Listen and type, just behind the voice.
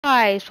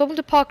Guys, welcome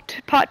to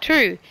part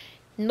 2.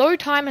 No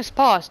time has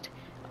passed.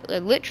 I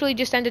literally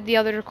just ended the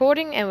other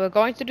recording and we're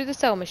going to do the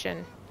cell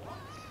mission.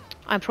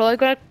 I'm probably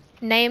going to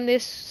name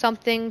this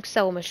something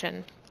cell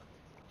mission.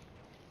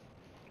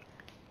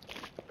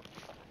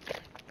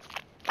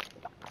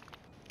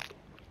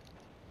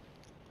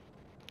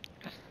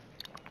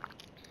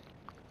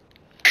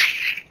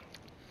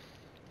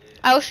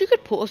 I wish you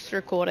could pause the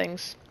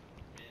recordings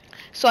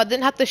so I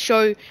didn't have to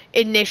show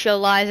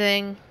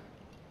initializing.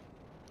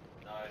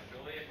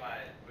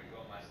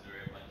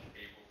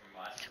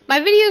 My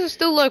videos are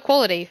still low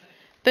quality,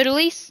 but at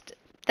least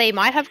they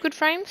might have good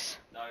frames.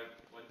 No,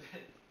 was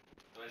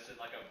it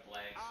like a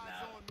blank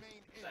snap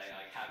saying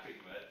like happy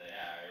birthday,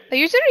 Harry? Are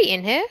you already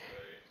in here?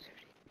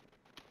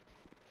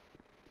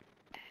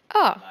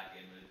 Oh. Black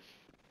image.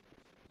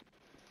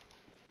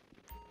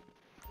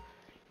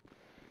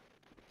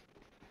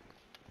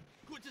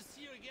 Good to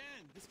see you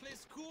again. This place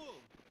is cool.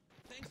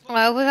 Thanks for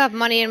Well, we have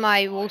money in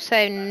my will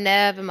save,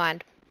 never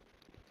mind.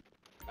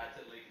 That's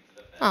it leaking to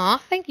the fence. Aw,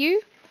 thank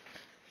you.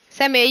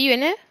 Sammy, are you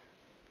in here?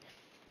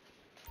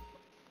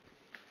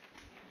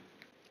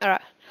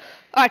 Alright.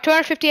 Alright,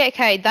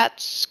 258k,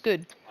 that's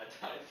good. I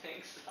don't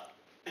think so.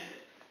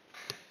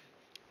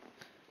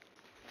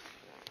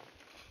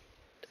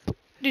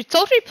 Dude,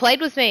 Sultry played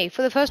with me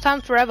for the first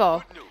time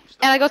forever.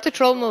 And I got to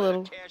troll him a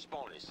little.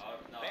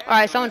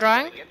 Alright, someone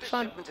driving?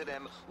 Someone...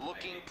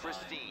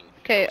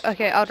 Okay,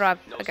 I'll drive,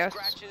 I guess.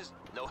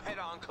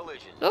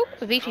 Oh,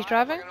 the Vichi's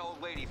driving.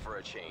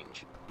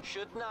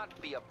 Should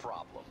not be a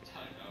problem. I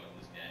don't know what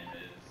this game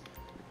is.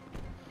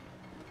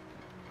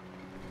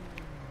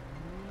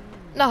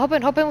 No, hop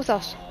in with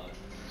us. Did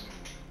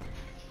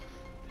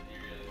you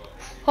really want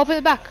me to? Hop in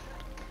the back.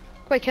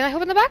 Wait, can I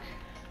hop in the back?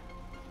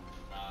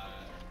 No.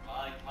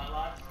 My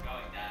life's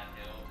going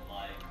downhill,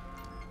 like,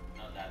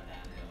 not that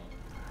downhill.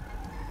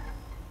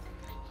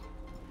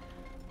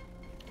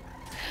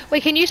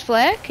 Wait, can you use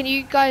flare? Can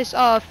you guys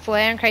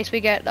flare in case we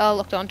get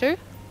locked onto?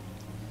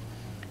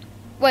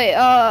 Wait,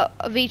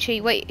 Vici,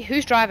 wait,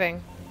 who's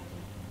driving?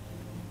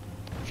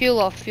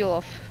 Fuel off.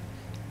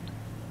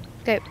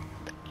 Okay.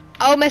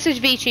 I'll message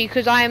Vici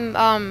because I'm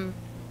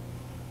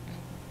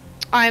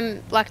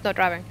like not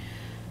driving.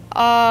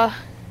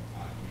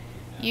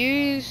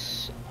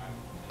 Use.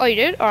 Oh, you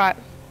did? Alright.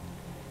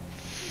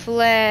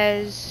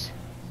 Flares.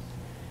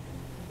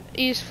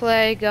 Use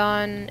flare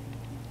gun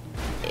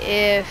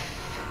if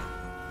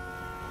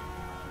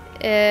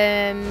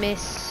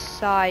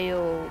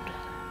missiled.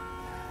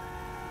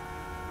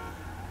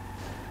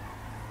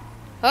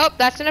 Oh,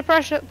 that's an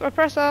oppressor. That's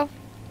some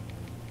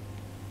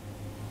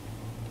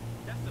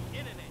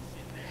internet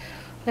shit.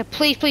 Okay,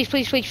 please.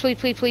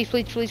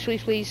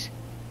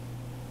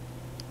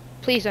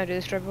 Please don't do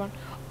this to everyone.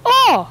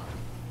 Oh!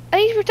 I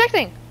think he's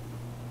protecting.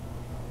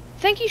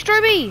 Thank you,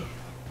 Stroby.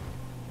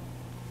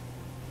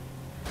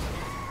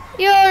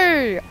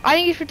 Yo! I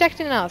think he's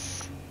protecting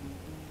us.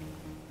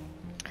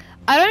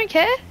 I don't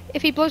care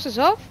if he blows us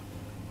off.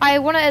 I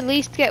want to at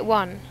least get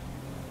one.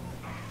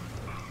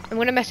 I'm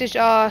gonna message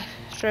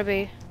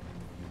Stroby.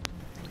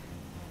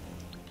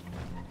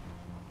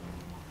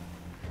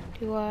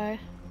 Do I?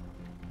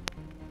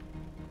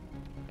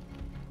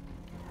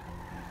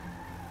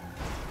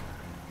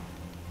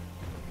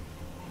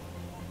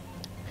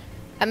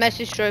 I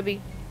messaged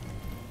Stroby.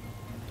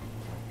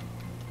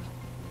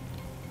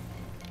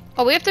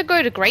 Oh, we have to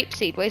go to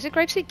Grapeseed. Where's it,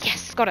 Grapeseed?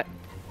 Yes, got it.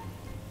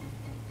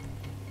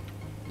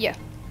 Yeah.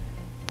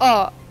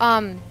 Oh,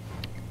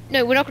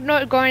 no, we're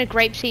not going to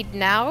Grapeseed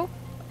now.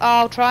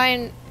 I'll try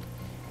and...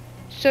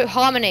 So,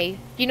 Harmony.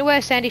 You know where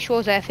Sandy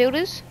Shores Airfield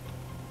is?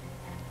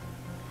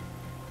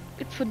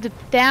 For the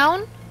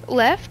down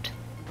left,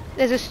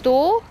 there's a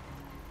store.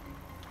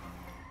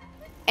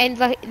 And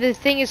like, the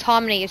thing is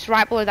Harmony. It's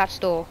right below that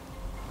store.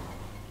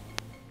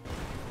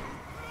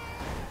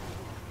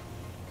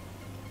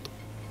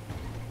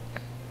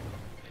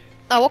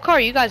 Oh, what car are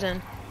you guys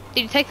in?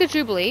 Did you take the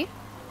Jubilee?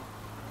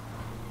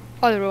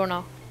 Oh, the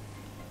Rona.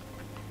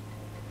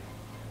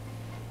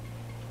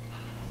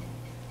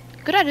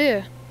 Good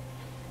idea.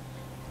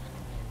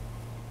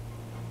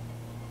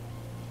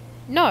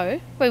 No.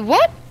 Wait,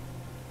 what?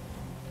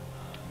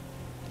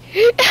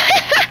 you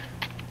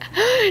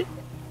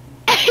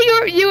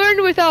were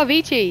in with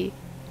Vici.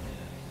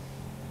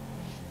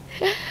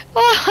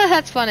 Oh,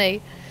 that's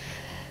funny.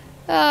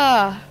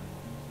 Ah.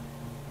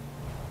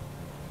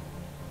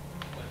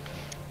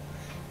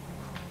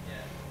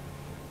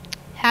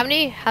 How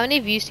many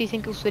views do you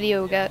think this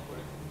video will get?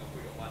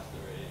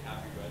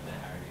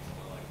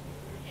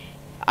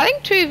 I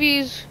think 2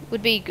 views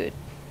would be good.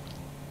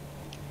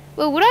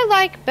 Well, would I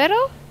like better?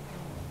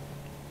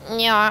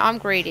 Yeah, I'm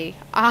greedy.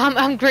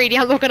 I'm greedy.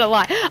 I'm not gonna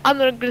lie. I'm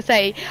not gonna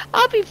say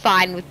I'll be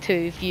fine with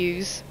 2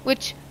 views,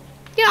 which,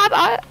 you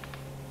know,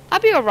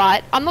 I'd be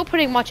alright. I'm not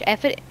putting much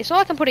effort. It's not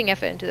like I'm putting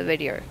effort into the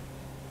video.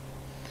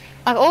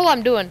 Like all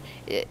I'm doing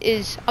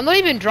is I'm not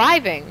even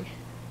driving.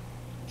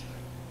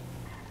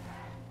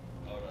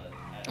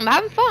 I'm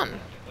having fun.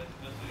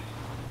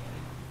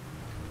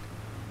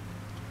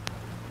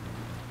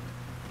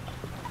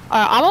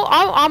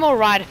 I'm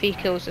alright if he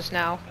kills us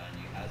now.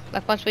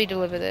 Like once we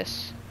deliver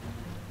this.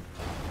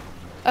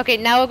 Okay,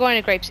 now we're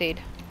going to Grapeseed.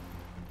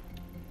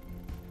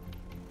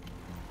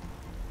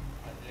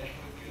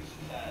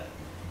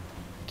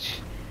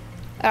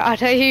 I'll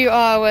tell you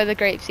where the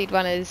Grapeseed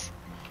one is.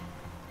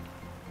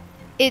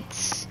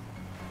 It's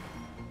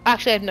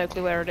actually I have no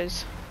clue where it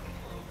is.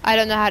 I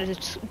don't know how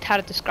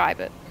to describe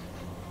it.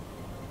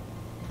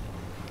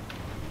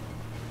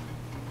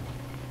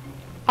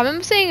 I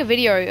remember seeing a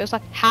video. It was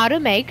like how to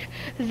make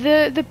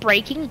the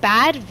Breaking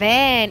Bad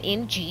van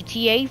in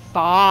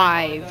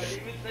GTA5,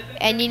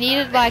 and you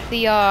needed like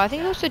the I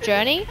think it was the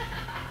journey.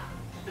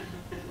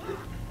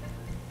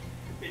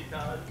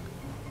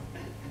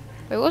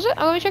 Wait, was it?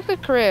 Oh, let me check the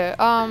career.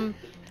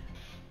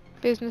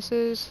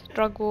 Businesses,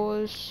 drug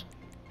wars.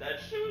 That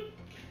should.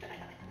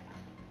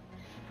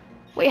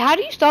 Wait, how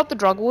do you start the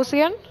drug wars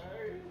again?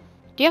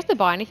 Do you have to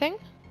buy anything?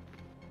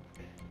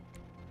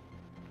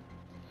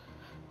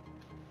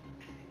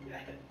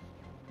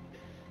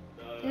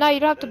 No,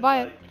 you don't have to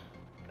buy it.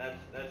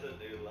 That's a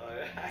new low.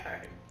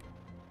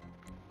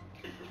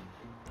 It's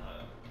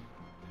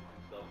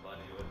not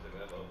funny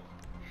whatsoever.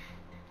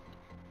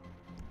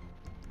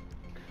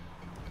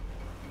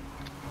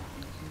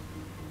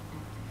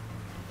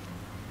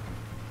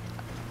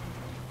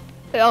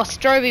 Oh,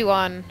 Stroby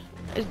one.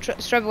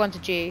 Stroby one's a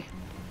G.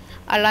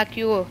 I like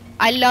you.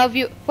 I love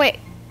you. Wait.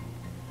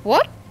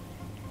 What?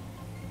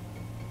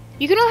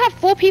 You can only have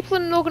 4 people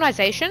in an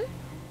organization?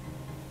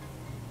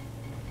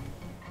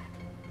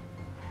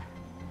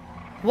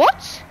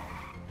 What?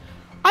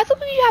 I thought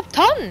you have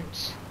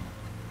tons.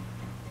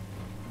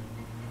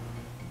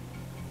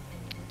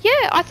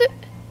 Yeah, I thought...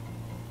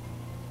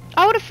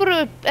 I would have thought it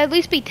would at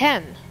least be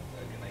 10. So can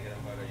I get a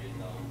photo you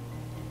know?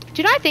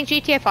 Do you know what I think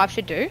GTA5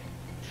 should do?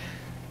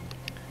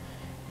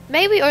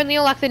 Maybe only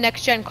on like the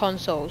next gen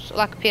consoles,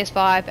 like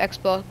PS5,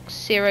 Xbox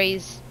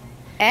Series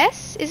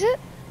S, is it?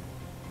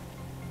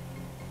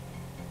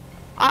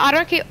 I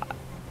don't keep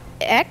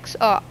X.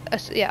 Oh,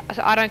 yeah.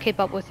 I don't keep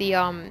up with the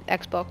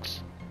Xbox.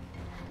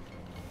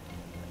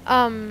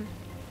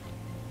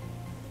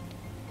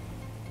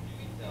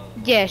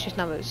 Yeah, it's just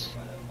numbers.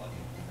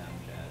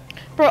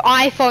 Bro,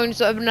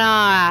 iPhones are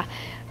nah.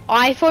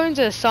 iPhones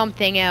are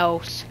something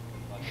else.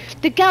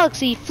 The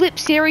Galaxy Flip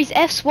Series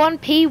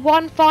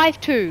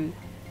S1P152.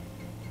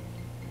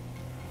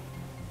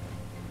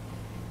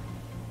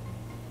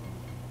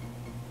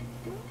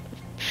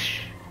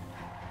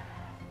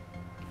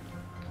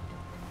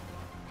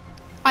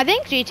 I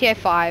think GTA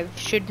 5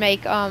 should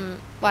make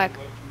like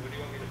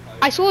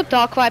I saw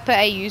Dark Viper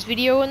AU's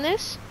video on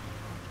this.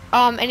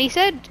 And he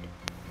said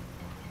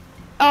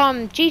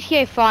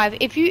GTA 5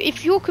 if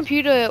your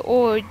computer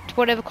or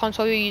whatever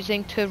console you're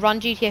using to run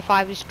GTA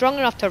 5 is strong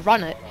enough to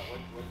run it,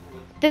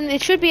 then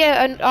it should be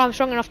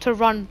strong enough to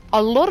run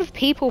a lot of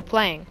people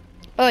playing.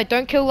 Oh,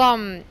 don't kill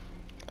the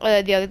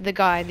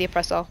guy, the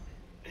oppressor.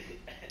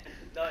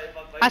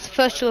 That's the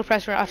first chill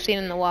oppressor I've seen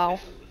in a while.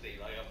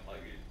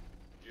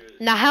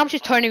 Now, how much is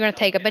Tony gonna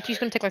take? I bet he's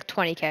gonna take like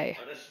 20k.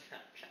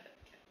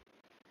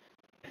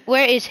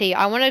 Where is he?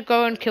 I want to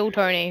go and kill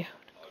Tony.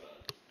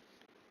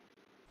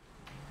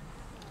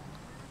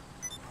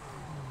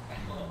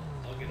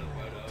 I'll get a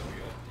photo of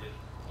you on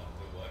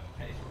the work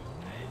Facebook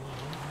page.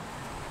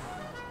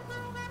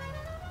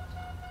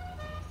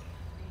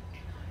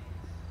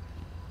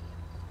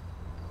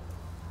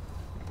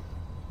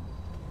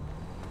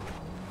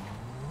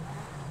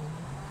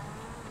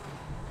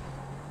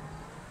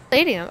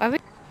 Stadium. I mean,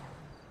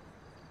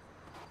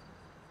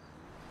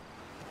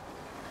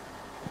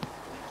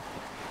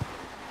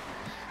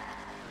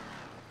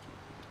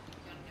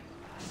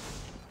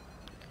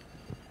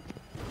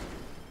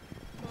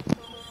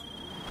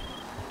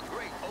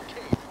 Great,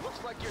 okay.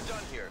 Looks like you're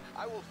done here.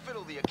 I will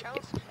fiddle the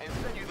accounts and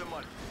send you the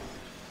money.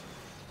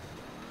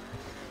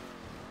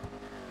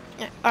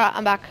 yeah, alright,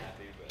 I'm back.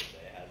 Happy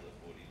birthday has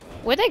a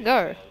 45. Where'd they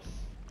go?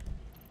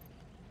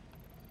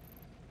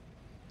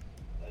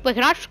 Wait,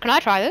 can I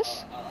try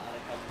this? I'll add a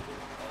couple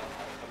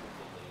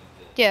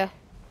balloons. Yeah.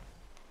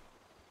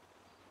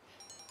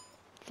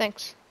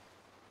 Thanks.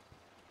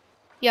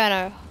 Yeah, I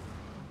know.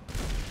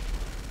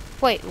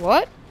 Wait,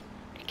 what?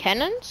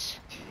 Cannons?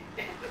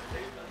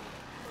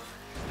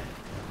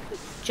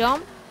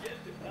 Jump?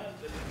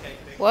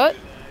 What?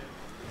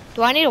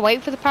 Do I need to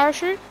wait for the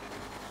parachute?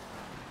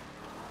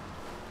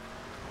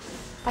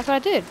 That's what I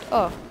did.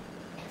 Oh.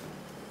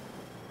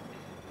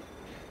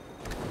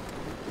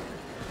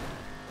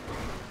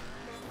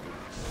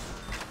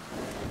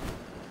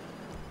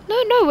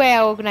 No way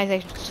our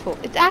organization is full.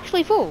 It's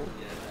actually full.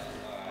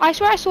 I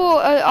swear I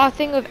saw a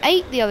thing of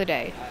 8 the other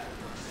day.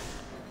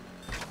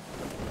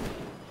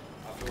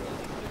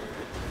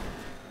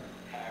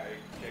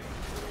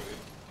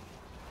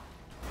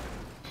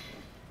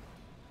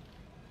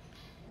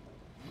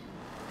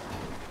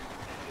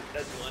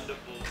 That's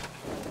wonderful.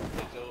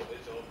 It's all for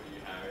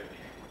you, Harry.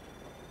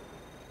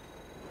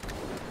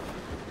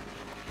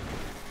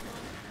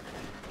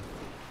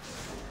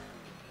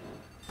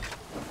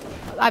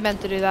 I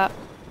meant to do that.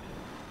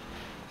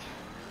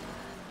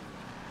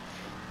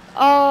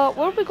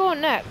 we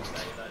going next? Say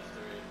that's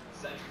through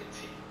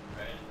 17,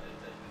 right?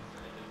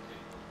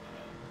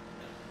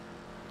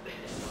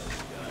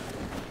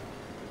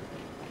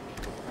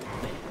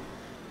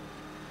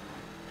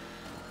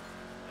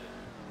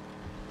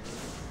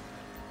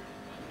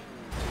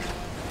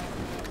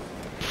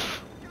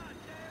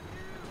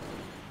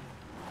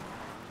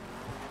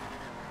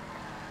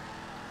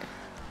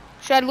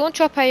 Should I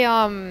launch up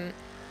a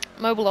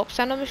mobile ops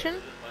center mission?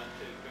 There's a bunch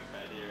of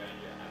confetti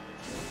around your apples.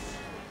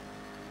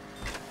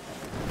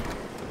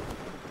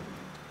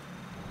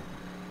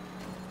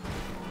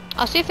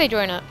 I'll see if they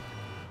join it.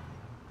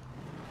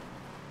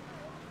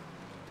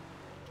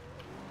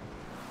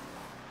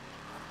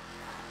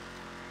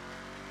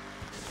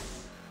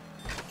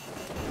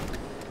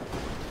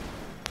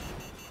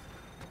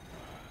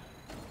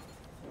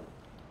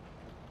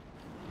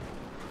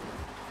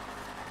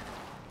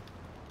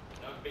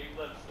 No,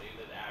 people have seen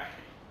it, Aaron.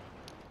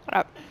 What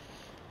up?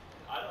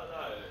 I don't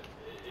know.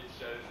 It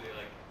shows you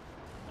like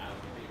how many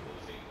people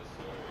have seen the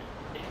story.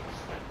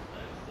 It's like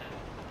no sense.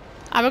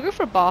 I'm gonna go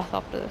for a bath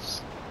after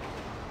this.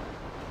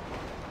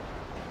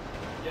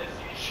 Yes,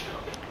 you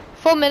should.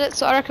 4 minutes,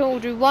 so I reckon we'll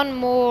do one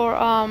more,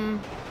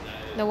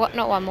 no, what?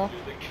 Not one more. Do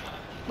the gun.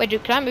 Wait,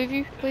 dude, can I move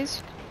you,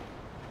 please?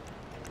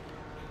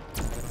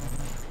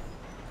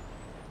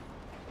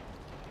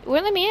 It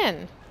won't let me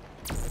in.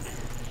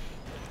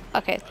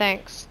 Okay,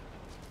 thanks.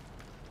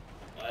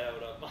 I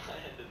held up my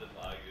end of the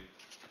bargain.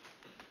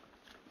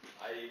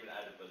 I even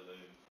added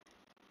balloons.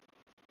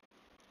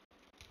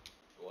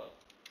 What?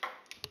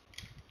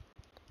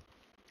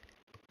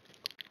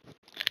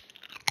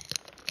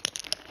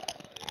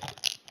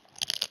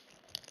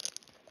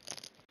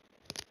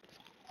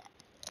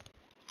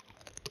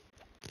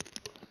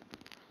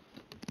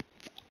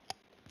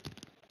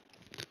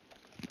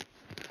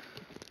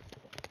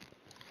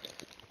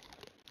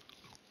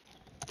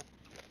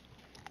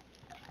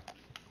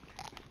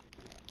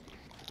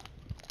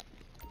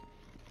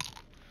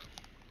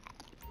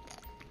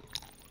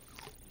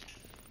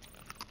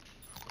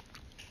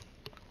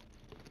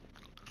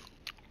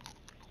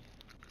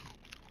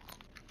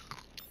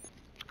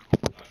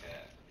 Okay,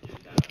 you're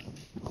done.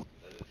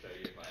 Does it show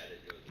you if I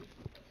edit your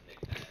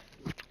nickname?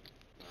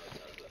 No, it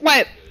doesn't.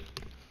 Wait. Good.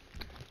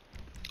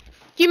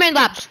 Humane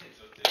Labs. It's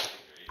what this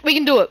degree. We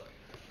can do it.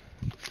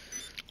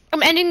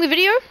 I'm ending the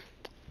video.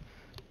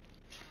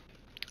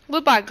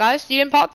 Goodbye, guys. See you in part